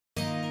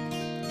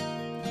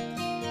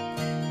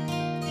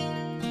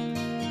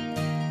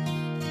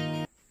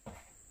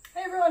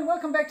everyone,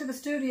 welcome back to the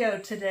studio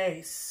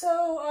today.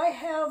 So I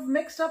have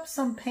mixed up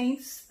some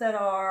paints that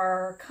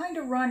are kind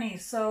of runny,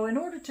 so in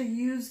order to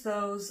use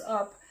those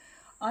up,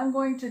 I'm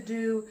going to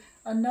do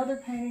another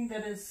painting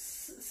that is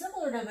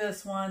similar to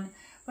this one,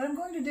 but I'm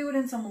going to do it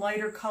in some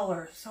lighter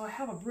color. So I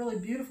have a really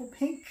beautiful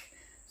pink,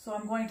 so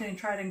I'm going to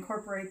try to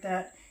incorporate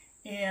that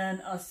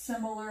in a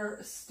similar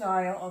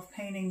style of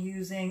painting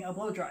using a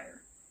blow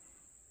dryer.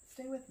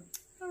 Stay with me.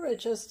 Alright,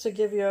 just to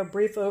give you a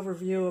brief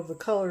overview of the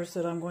colors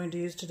that I'm going to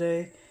use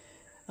today.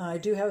 I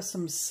do have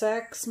some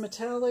Sax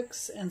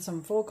metallics and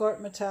some folk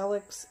art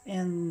metallics,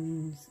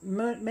 and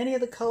many of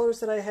the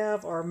colors that I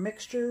have are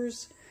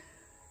mixtures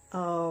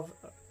of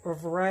a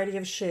variety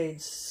of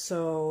shades.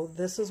 So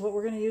this is what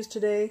we're going to use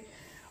today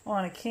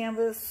on a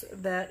canvas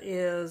that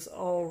is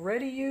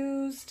already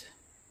used,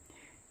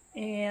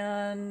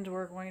 and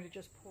we're going to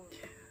just pour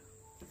it.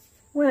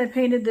 When I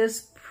painted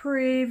this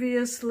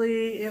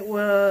previously, it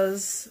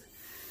was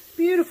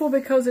beautiful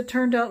because it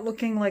turned out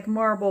looking like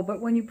marble, but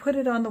when you put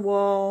it on the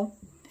wall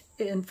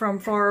and from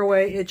far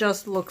away, it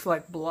just looks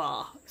like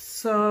blah.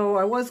 So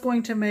I was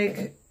going to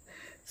make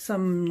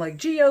some like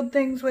geode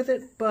things with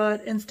it,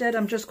 but instead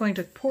I'm just going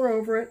to pour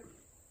over it,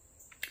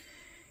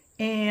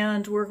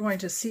 and we're going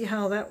to see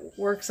how that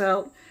works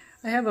out.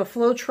 I have a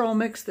Floetrol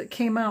mix that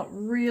came out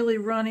really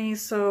runny,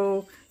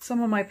 so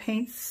some of my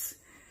paints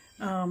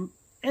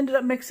ended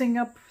up mixing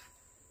up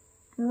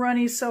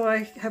runny, so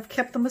I have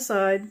kept them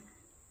aside.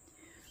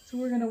 So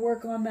we're going to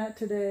work on that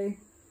today.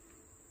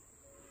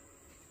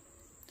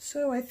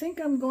 So I think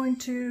I'm going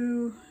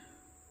to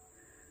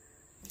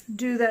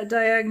do that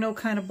diagonal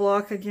kind of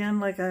block again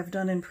like I've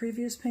done in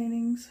previous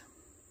paintings.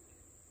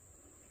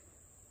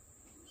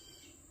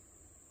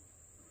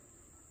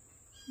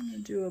 I'm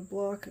going to do a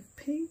block of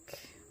pink.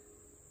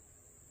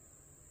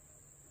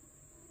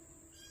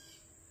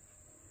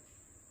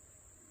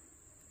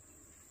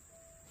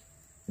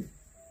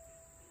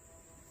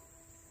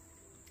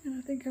 And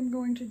I think I'm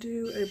going to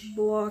do a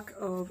block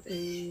of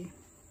a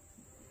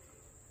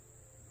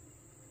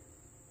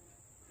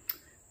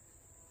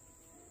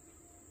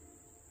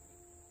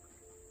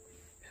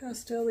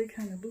pastel-y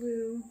kind of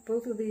blue.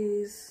 Both of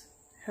these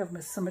have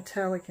some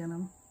metallic in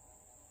them.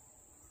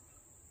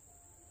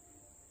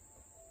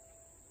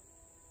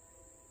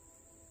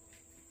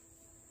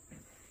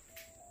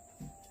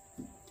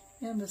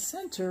 In the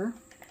center,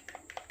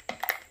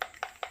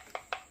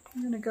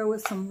 I'm going to go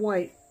with some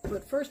white.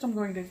 But first I'm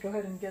going to go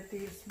ahead and get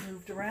these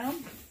moved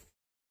around.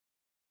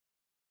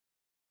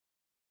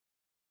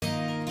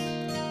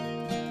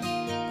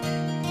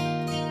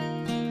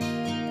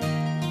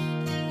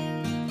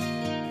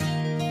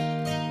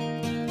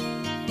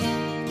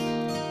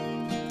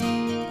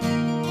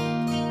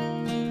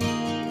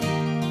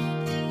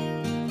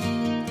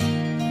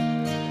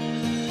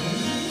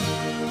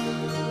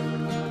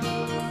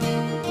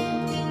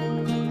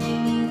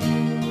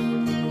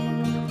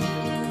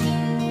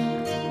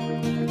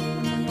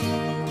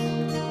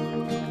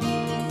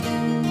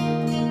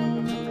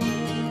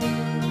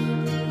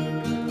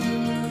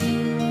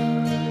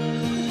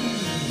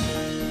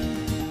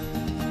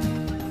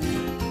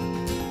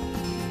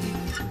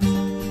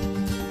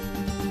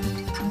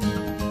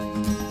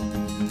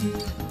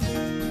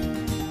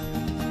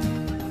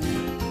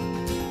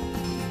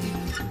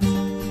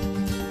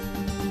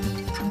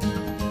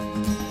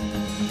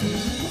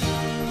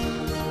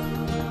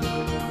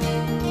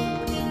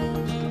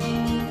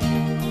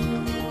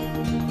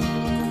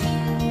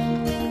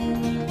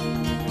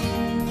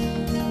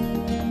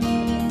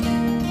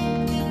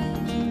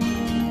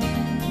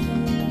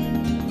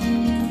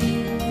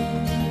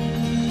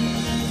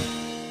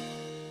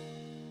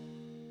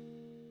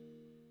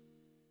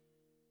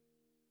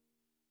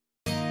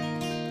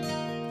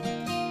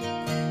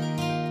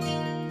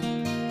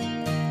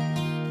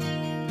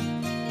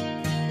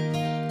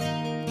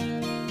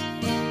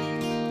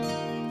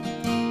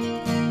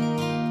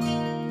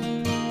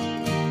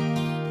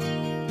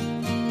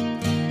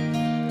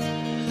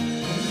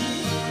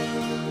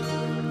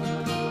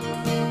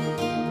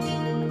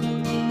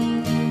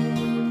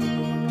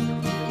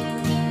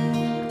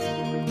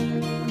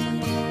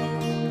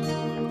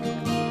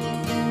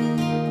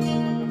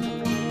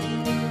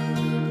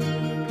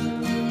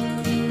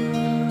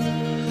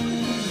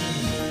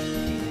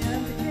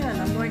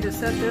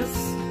 Set this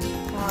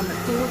on the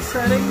cool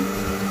setting,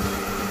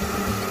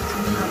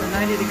 the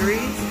 90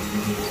 degrees.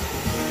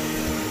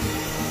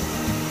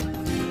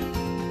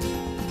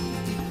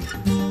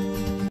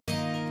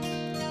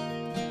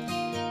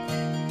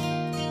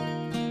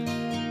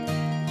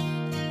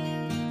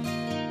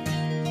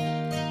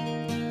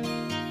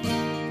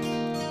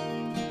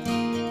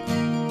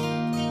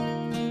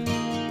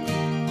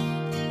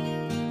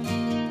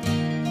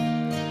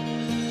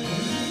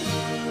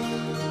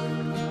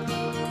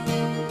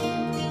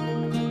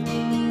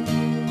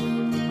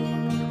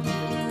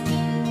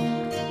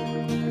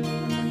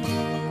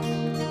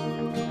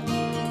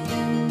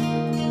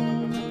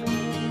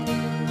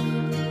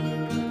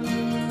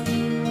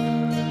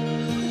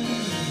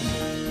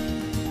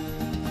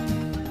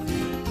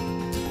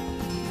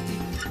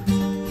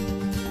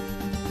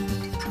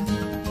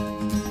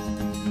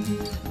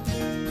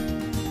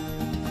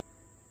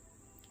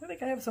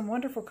 have some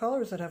wonderful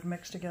colors that have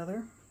mixed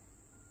together.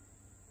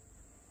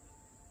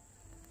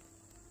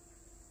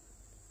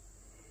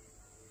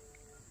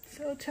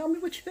 So tell me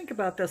what you think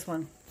about this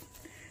one.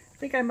 I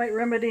think I might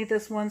remedy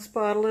this one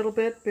spot a little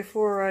bit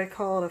before I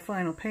call it a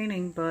final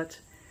painting, but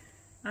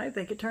I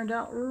think it turned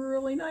out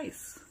really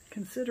nice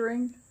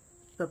considering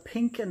the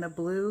pink and the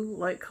blue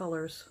light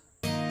colors.